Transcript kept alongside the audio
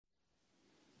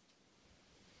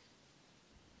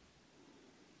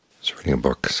reading a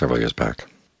book several years back.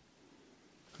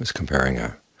 I was comparing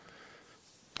a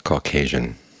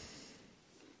Caucasian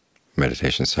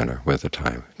meditation center with a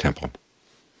Thai temple.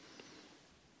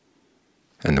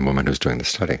 And the woman who's doing the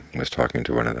study was talking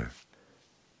to one of the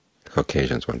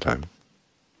Caucasians one time.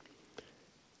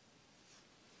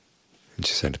 And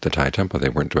she said at the Thai temple they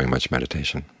weren't doing much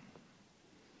meditation.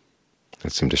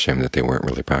 It seemed a shame that they weren't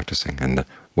really practicing. And the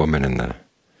woman in the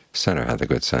center had the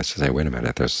good sense to say, wait a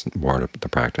minute, there's more to the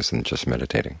practice than just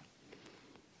meditating.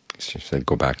 She said,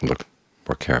 go back and look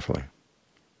more carefully.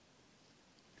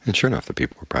 And sure enough, the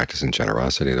people were practicing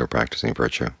generosity, they were practicing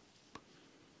virtue.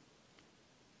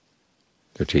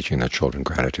 They're teaching their children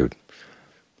gratitude.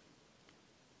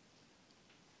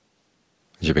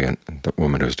 The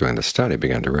woman who was doing the study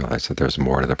began to realize that there's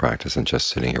more to the practice than just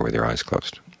sitting here with your eyes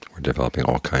closed. We're developing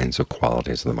all kinds of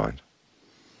qualities of the mind.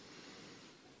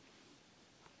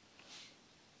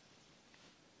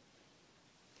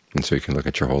 And so you can look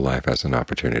at your whole life as an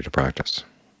opportunity to practice.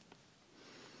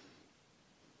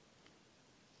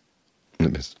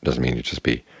 It doesn't mean you just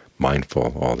be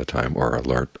mindful all the time or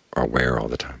alert or aware all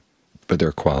the time, but there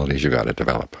are qualities you've got to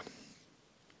develop.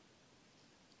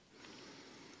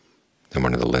 And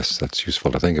one of the lists that's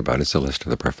useful to think about is the list of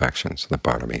the perfections, the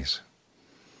paramis.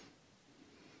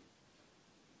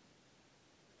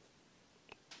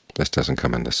 This doesn't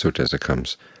come in the suttas. It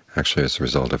comes actually as a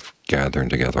result of gathering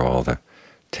together all the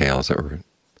tales that were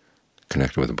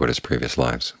connected with the Buddha's previous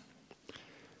lives.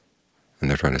 And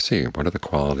they're trying to see what are the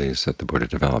qualities that the Buddha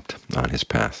developed on his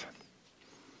path.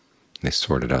 And they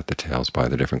sorted out the tales by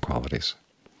the different qualities.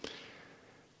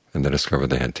 And they discovered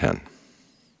they had 10.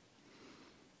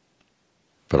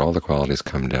 But all the qualities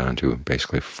come down to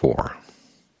basically 4,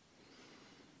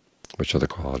 which are the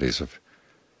qualities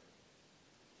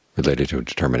related to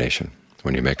determination.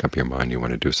 When you make up your mind you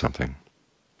want to do something,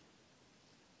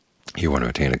 you want to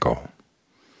attain a goal.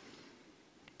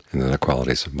 And then the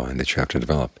qualities of mind that you have to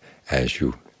develop as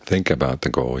you think about the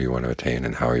goal you want to attain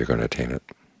and how you're going to attain it,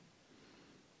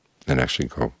 and actually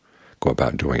go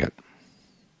about doing it.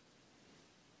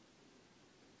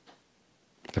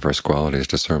 The first quality is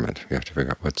discernment. You have to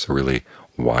figure out what's a really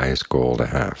wise goal to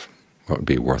have, what would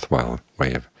be a worthwhile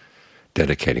way of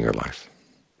dedicating your life.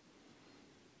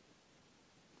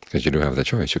 Because you do have the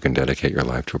choice. You can dedicate your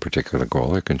life to a particular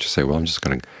goal, or you can just say, well, I'm just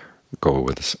going to go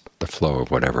with the flow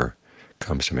of whatever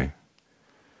comes to me.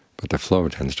 But the flow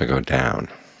tends to go down.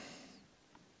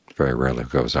 Very rarely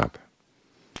goes up.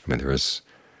 I mean, there is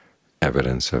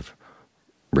evidence of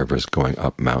rivers going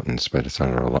up mountains, but it's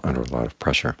under a lot of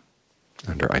pressure,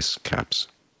 under ice caps.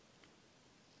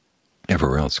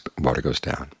 Everywhere else, water goes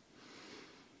down.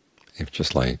 If you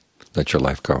just let your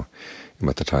life go, in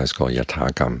what the Thais call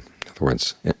yathagam. In other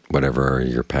words, whatever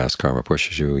your past karma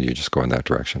pushes you, you just go in that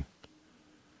direction.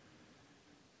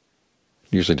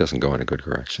 It usually doesn't go in a good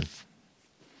direction.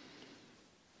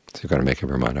 So you've got to make up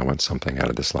your mind, I want something out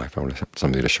of this life. I want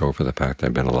something to show for the fact that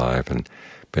I've been alive and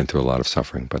been through a lot of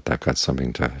suffering, but I've got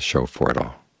something to show for it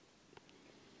all.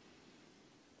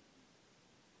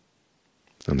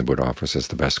 And the Buddha offers us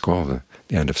the best goal,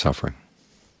 the end of suffering.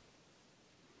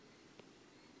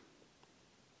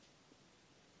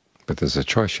 But there's a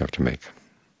choice you have to make,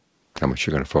 how much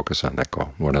you're going to focus on that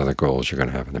goal, what other goals you're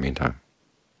going to have in the meantime.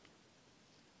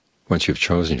 Once you've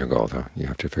chosen your goal, though, you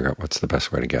have to figure out what's the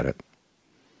best way to get it.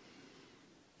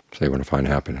 So you want to find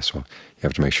happiness. Well, you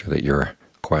have to make sure that your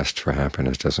quest for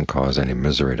happiness doesn't cause any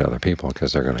misery to other people,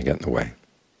 because they're going to get in the way.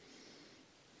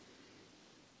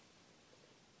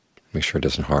 Make sure it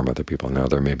doesn't harm other people. Now,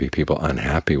 there may be people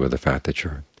unhappy with the fact that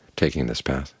you're taking this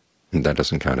path, and that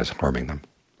doesn't count as harming them.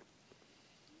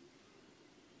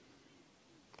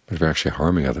 But if you're actually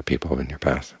harming other people in your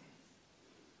path,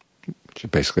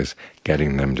 which basically is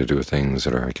getting them to do things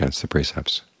that are against the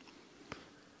precepts,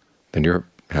 then your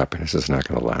happiness is not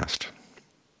going to last.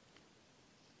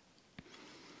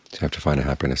 So you have to find a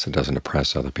happiness that doesn't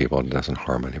oppress other people and doesn't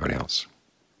harm anybody else.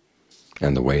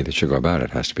 And the way that you go about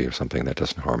it has to be something that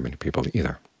doesn't harm many people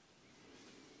either.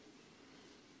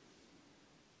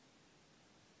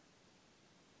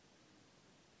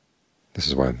 This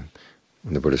is why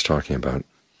when the Buddha is talking about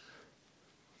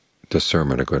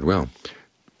discernment of goodwill,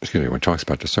 when he talks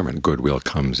about discernment, goodwill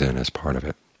comes in as part of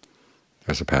it.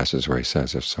 There's a passage where he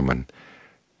says, if someone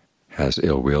has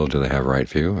ill will, do they have right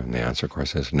view? And the answer, of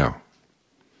course, is no.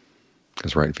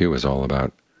 Because right view is all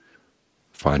about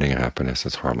finding a happiness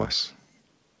that's harmless.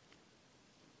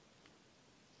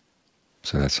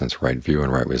 So in that sense, right view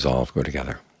and right resolve go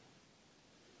together.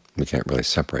 We can't really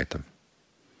separate them.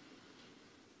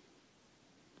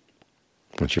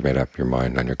 Once you've made up your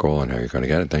mind on your goal and how you're going to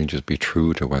get it, then you just be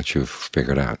true to what you've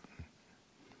figured out.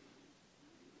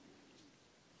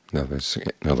 In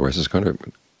other words, it's going to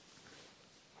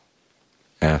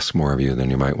ask more of you than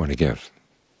you might want to give.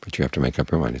 But you have to make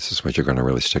up your mind. Is this what you're going to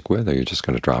really stick with, or you're just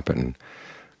going to drop it and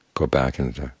go back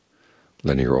into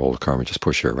letting your old karma just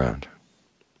push you around?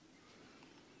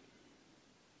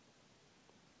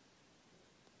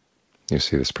 You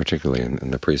see this particularly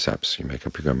in the precepts. You make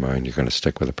up your mind you're going to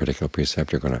stick with a particular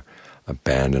precept, you're going to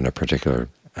abandon a particular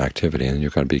activity, and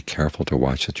you've got to be careful to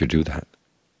watch that you do that.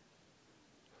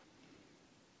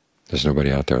 There's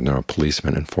nobody out there, no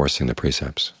policeman enforcing the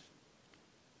precepts.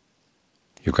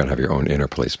 You've got to have your own inner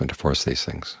policeman to force these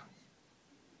things.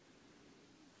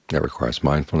 That requires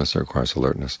mindfulness, it requires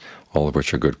alertness, all of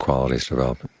which are good qualities to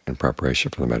develop in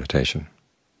preparation for the meditation.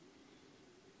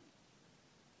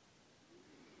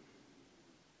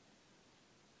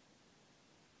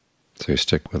 So you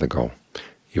stick with a goal,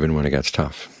 even when it gets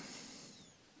tough.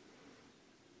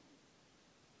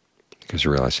 Because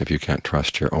you realize if you can't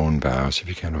trust your own vows, if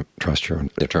you can't trust your own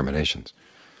determinations,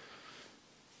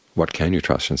 what can you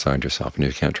trust inside yourself? And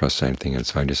if you can't trust anything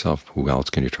inside yourself, who else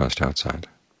can you trust outside?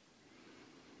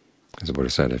 As the Buddha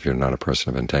said, if you're not a person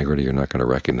of integrity, you're not going to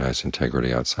recognize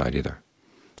integrity outside either.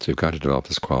 So you've got to develop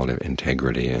this quality of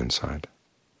integrity inside.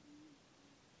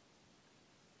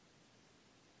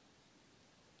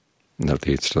 And that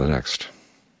leads to the next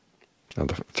of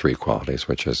the three qualities,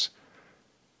 which is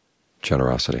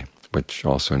generosity, which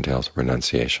also entails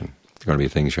renunciation. There are going to be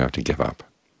things you have to give up.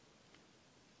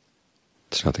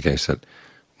 It's not the case that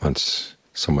once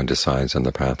someone decides on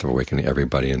the path of awakening,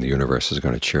 everybody in the universe is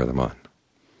going to cheer them on.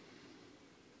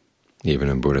 Even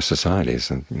in Buddhist societies,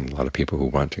 and a lot of people who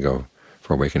want to go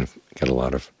for awakening get a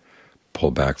lot of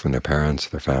pullback from their parents,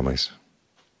 their families,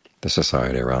 the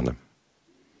society around them.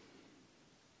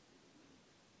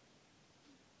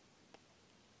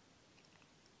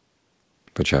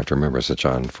 But you have to remember, as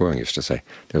John Fuang used to say,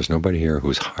 there's nobody here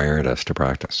who's hired us to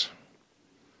practice.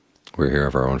 We're here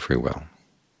of our own free will.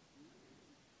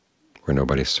 We're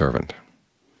nobody's servant.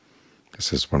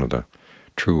 This is one of the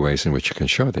true ways in which you can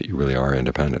show that you really are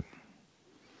independent,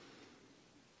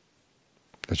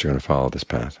 that you're going to follow this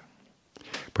path.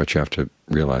 But you have to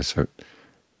realize that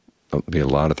there'll be a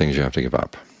lot of things you have to give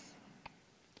up.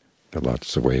 There are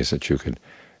lots of ways that you could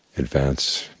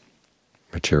advance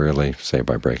materially, say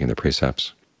by breaking the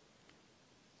precepts.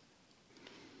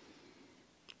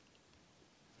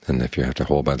 And if you have to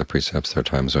hold by the precepts, there are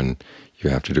times when you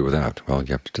have to do without. Well,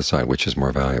 you have to decide which is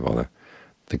more valuable,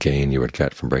 the gain you would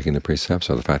get from breaking the precepts,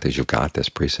 or the fact that you've got this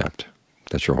precept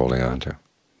that you're holding on to.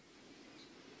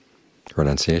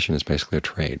 Renunciation is basically a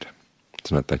trade.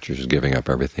 It's not that you're just giving up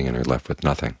everything and you're left with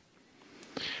nothing.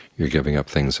 You're giving up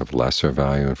things of lesser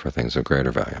value and for things of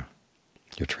greater value.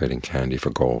 You're trading candy for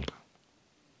gold.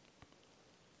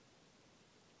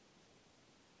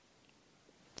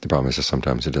 The problem is that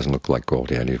sometimes it doesn't look like gold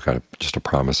yet. You've got just a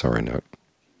promissory note.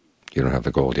 You don't have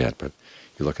the gold yet, but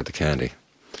you look at the candy,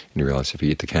 and you realize if you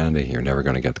eat the candy, you're never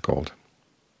going to get the gold.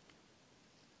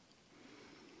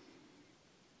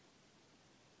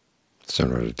 So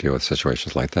in order to deal with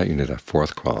situations like that, you need a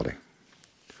fourth quality,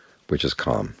 which is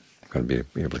calm. You're going to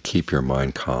be able to keep your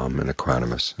mind calm and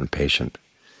equanimous and patient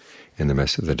in the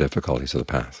midst of the difficulties of the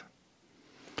path,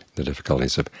 the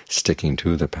difficulties of sticking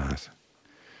to the path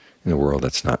in a world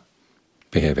that's not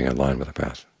behaving in line with the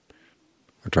path.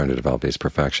 We're trying to develop these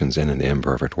perfections in an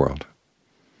imperfect world.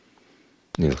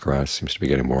 And you look around, it seems to be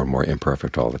getting more and more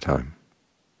imperfect all the time.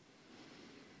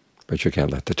 But you can't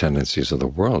let the tendencies of the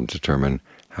world determine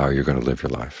how you're going to live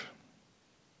your life.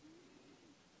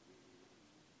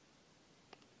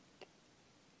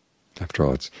 After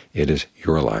all, it is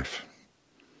your life.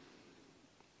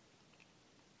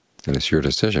 And it's your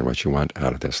decision what you want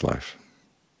out of this life.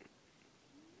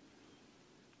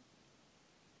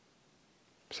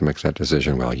 So make that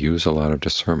decision well. Use a lot of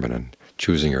discernment in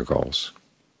choosing your goals.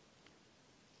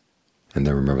 And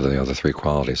then remember the other three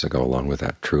qualities that go along with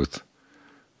that: truth,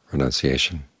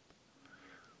 renunciation,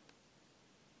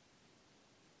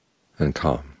 and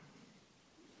calm.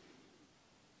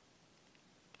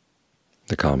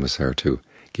 The calm is there to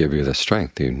give you the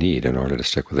strength you need in order to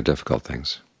stick with the difficult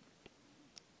things.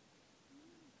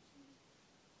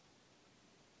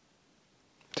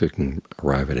 So you can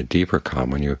arrive at a deeper calm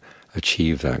when you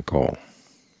achieve that goal.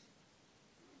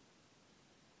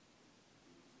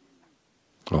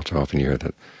 All too often you hear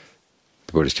that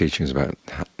the Buddha's teaching is about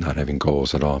not having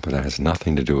goals at all, but that has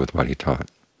nothing to do with what he taught.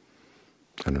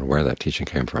 I don't know where that teaching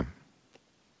came from.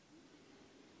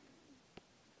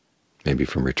 Maybe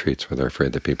from retreats where they're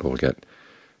afraid that people will get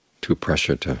too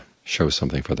pressured to show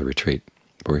something for the retreat.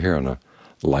 But we're here on a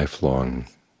lifelong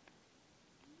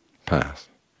path,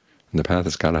 and the path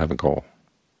has got to have a goal.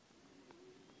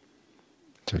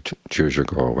 to choose your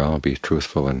goal well, be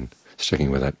truthful in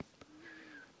sticking with it,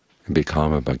 and be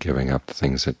calm about giving up the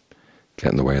things that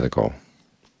get in the way of the goal,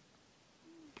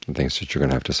 and things that you're going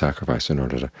to have to sacrifice in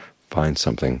order to find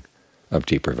something of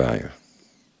deeper value.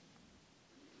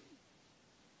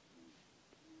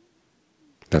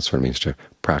 That's what it means to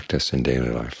practice in daily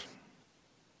life.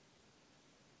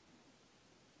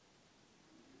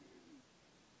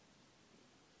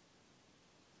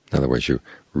 In other words, you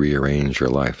rearrange your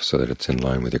life so that it's in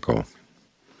line with your goal.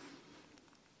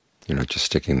 You're not just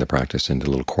sticking the practice into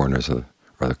little corners or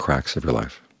the cracks of your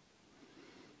life.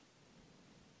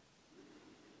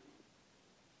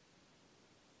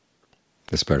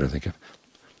 It's better to think of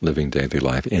living daily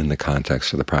life in the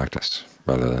context of the practice,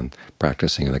 rather than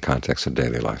practicing in the context of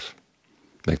daily life.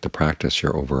 Make the practice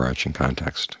your overarching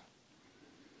context.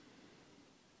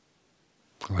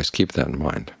 Always keep that in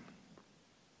mind.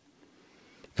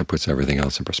 That puts everything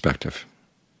else in perspective.